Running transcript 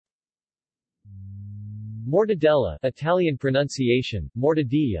Mortadella, Italian pronunciation,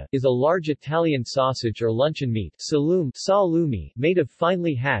 mortadella, is a large Italian sausage or luncheon meat salumi, made of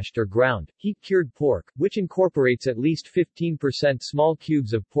finely hashed or ground, heat-cured pork, which incorporates at least 15% small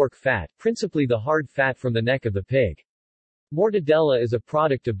cubes of pork fat, principally the hard fat from the neck of the pig. Mortadella is a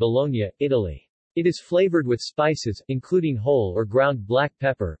product of Bologna, Italy. It is flavored with spices, including whole or ground black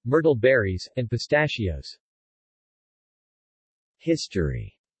pepper, myrtle berries, and pistachios.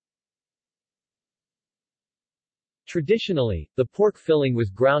 History. Traditionally, the pork filling was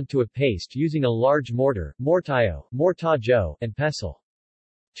ground to a paste using a large mortar, mortajo, and pestle.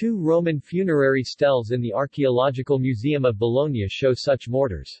 Two Roman funerary steles in the Archaeological Museum of Bologna show such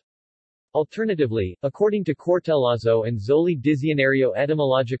mortars. Alternatively, according to Cortellazzo and Zoli Dizionario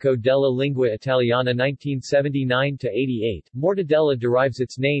Etymologico della Lingua Italiana 1979-88, mortadella derives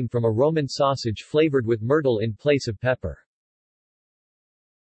its name from a Roman sausage flavored with myrtle in place of pepper.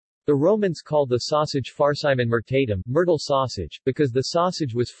 The Romans called the sausage farcimon myrtatum, myrtle sausage, because the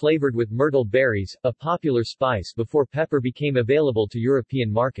sausage was flavored with myrtle berries, a popular spice before pepper became available to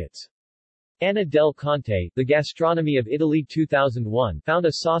European markets. Anna del Conte, The Gastronomy of Italy 2001, found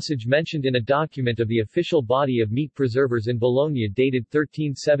a sausage mentioned in a document of the official body of meat preservers in Bologna dated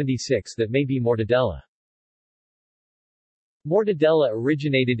 1376 that may be mortadella. Mortadella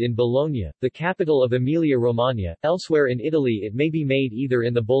originated in Bologna, the capital of Emilia-Romagna. Elsewhere in Italy it may be made either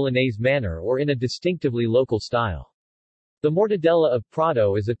in the Bolognese manner or in a distinctively local style. The mortadella of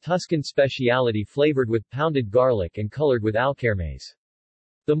Prato is a Tuscan speciality flavored with pounded garlic and colored with alkermes.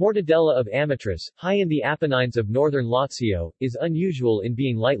 The mortadella of Amatrice, high in the Apennines of northern Lazio, is unusual in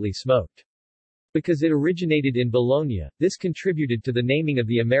being lightly smoked. Because it originated in Bologna, this contributed to the naming of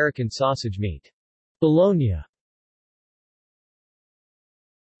the American sausage meat, Bologna.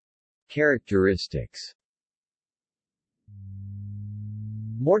 Characteristics.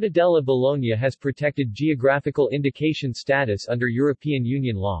 Mortadella Bologna has protected geographical indication status under European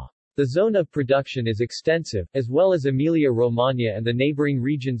Union law. The zone of production is extensive, as well as Emilia-Romagna and the neighboring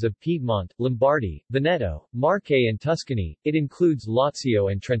regions of Piedmont, Lombardy, Veneto, Marche and Tuscany. It includes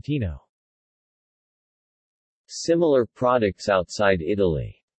Lazio and Trentino. Similar products outside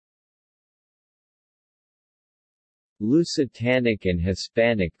Italy. Lusitanic and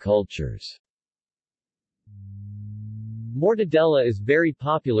Hispanic cultures. Mortadella is very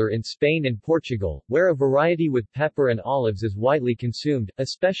popular in Spain and Portugal, where a variety with pepper and olives is widely consumed,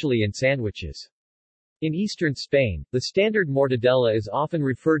 especially in sandwiches. In eastern Spain, the standard mortadella is often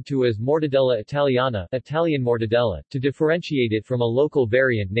referred to as Mortadella Italiana, Italian mortadella, to differentiate it from a local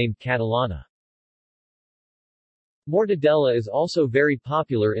variant named Catalana. Mortadella is also very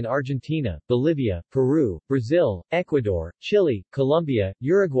popular in Argentina, Bolivia, Peru, Brazil, Ecuador, Chile, Colombia,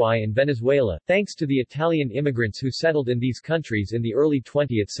 Uruguay and Venezuela, thanks to the Italian immigrants who settled in these countries in the early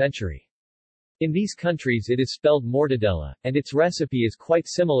 20th century. In these countries it is spelled mortadella, and its recipe is quite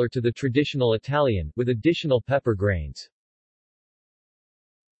similar to the traditional Italian, with additional pepper grains.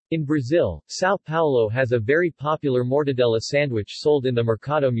 In Brazil, São Paulo has a very popular mortadella sandwich sold in the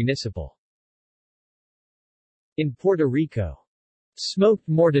Mercado Municipal. In Puerto Rico, smoked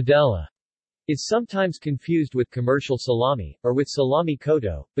mortadella is sometimes confused with commercial salami, or with salami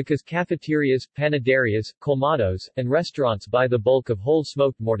coto, because cafeterias, panaderias, colmados, and restaurants buy the bulk of whole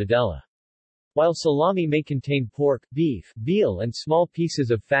smoked mortadella. While salami may contain pork, beef, veal and small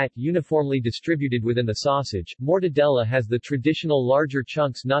pieces of fat uniformly distributed within the sausage, mortadella has the traditional larger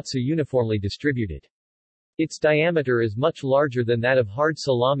chunks not so uniformly distributed. Its diameter is much larger than that of hard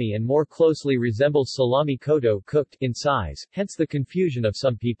salami and more closely resembles salami coto cooked in size, hence the confusion of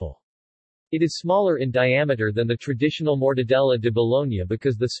some people. It is smaller in diameter than the traditional mortadella de Bologna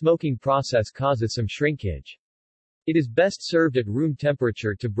because the smoking process causes some shrinkage. It is best served at room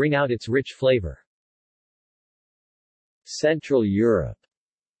temperature to bring out its rich flavor. Central Europe.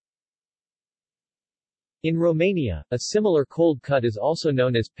 In Romania, a similar cold cut is also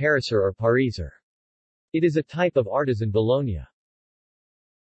known as pariser or pariser. It is a type of artisan bologna.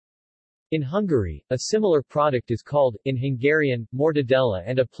 In Hungary, a similar product is called, in Hungarian, mortadella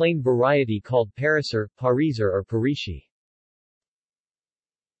and a plain variety called pariser, pariser or parishi.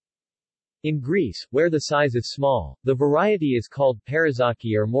 In Greece, where the size is small, the variety is called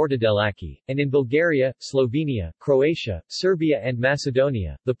parizaki or mortadellaki, and in Bulgaria, Slovenia, Croatia, Serbia and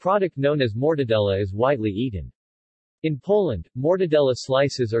Macedonia, the product known as mortadella is widely eaten. In Poland, mortadella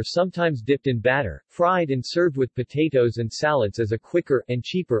slices are sometimes dipped in batter, fried and served with potatoes and salads as a quicker, and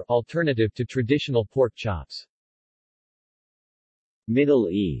cheaper, alternative to traditional pork chops. Middle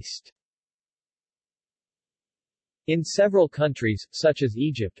East. In several countries, such as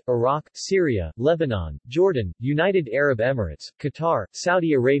Egypt, Iraq, Syria, Lebanon, Jordan, United Arab Emirates, Qatar,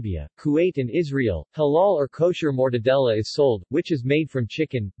 Saudi Arabia, Kuwait and Israel, halal or kosher mortadella is sold, which is made from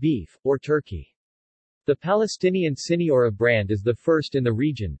chicken, beef, or turkey. The Palestinian Siniora brand is the first in the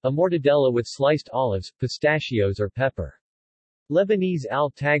region, a mortadella with sliced olives, pistachios or pepper. Lebanese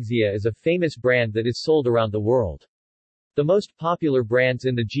Al-Tagzia is a famous brand that is sold around the world. The most popular brands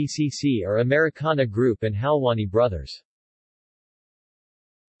in the GCC are Americana Group and Halwani Brothers.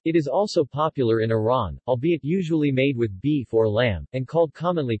 It is also popular in Iran, albeit usually made with beef or lamb, and called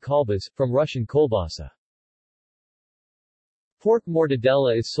commonly kalbas, from Russian kolbasa. Pork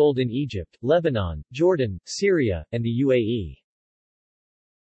mortadella is sold in Egypt, Lebanon, Jordan, Syria, and the UAE.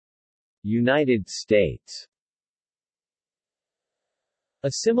 United States.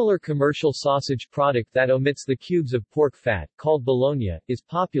 A similar commercial sausage product that omits the cubes of pork fat, called bologna, is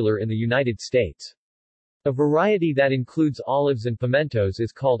popular in the United States. A variety that includes olives and pimentos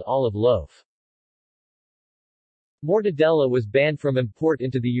is called olive loaf. Mortadella was banned from import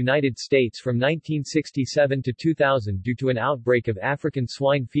into the United States from 1967 to 2000 due to an outbreak of African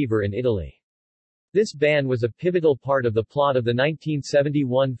swine fever in Italy. This ban was a pivotal part of the plot of the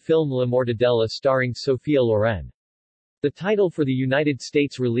 1971 film La Mortadella starring Sophia Loren. The title for the United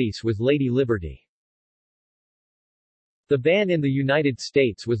States release was Lady Liberty. The ban in the United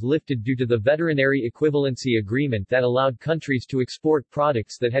States was lifted due to the Veterinary Equivalency Agreement that allowed countries to export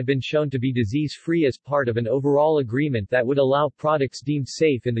products that had been shown to be disease-free as part of an overall agreement that would allow products deemed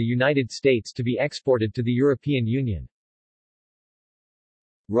safe in the United States to be exported to the European Union.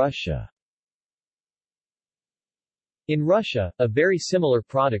 Russia. In Russia, a very similar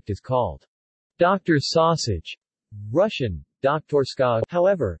product is called doctor's sausage. Russian, doktorska.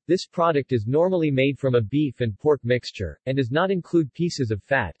 However, this product is normally made from a beef and pork mixture, and does not include pieces of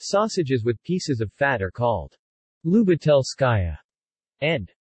fat. Sausages with pieces of fat are called lubitelskaya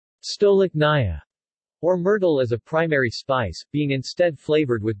and stolichnaya, or myrtle as a primary spice, being instead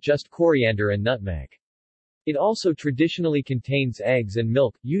flavored with just coriander and nutmeg. It also traditionally contains eggs and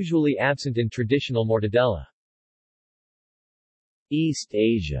milk, usually absent in traditional mortadella. East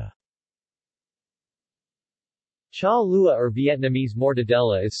Asia. Cha lua or Vietnamese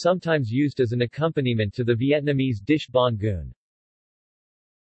mortadella is sometimes used as an accompaniment to the Vietnamese dish banh goon.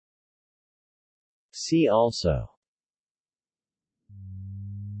 See also: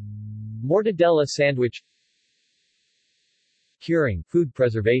 Mortadella sandwich, curing, food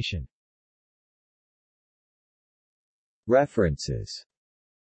preservation. References.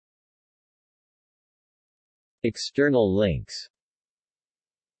 External links.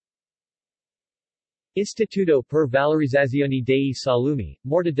 Istituto per valorizzazione dei salumi,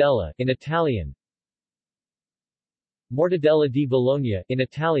 Mortadella, in Italian. Mortadella di Bologna, in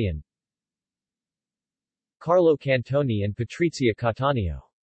Italian. Carlo Cantoni and Patrizia Cattaneo.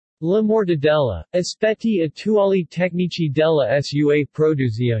 La Mortadella, aspetti attuali tecnici della sua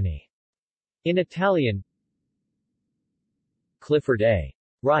produzione, in Italian. Clifford A.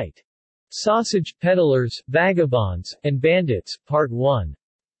 Wright. Sausage Peddlers, Vagabonds, and Bandits, Part 1.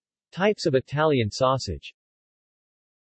 Types of Italian sausage.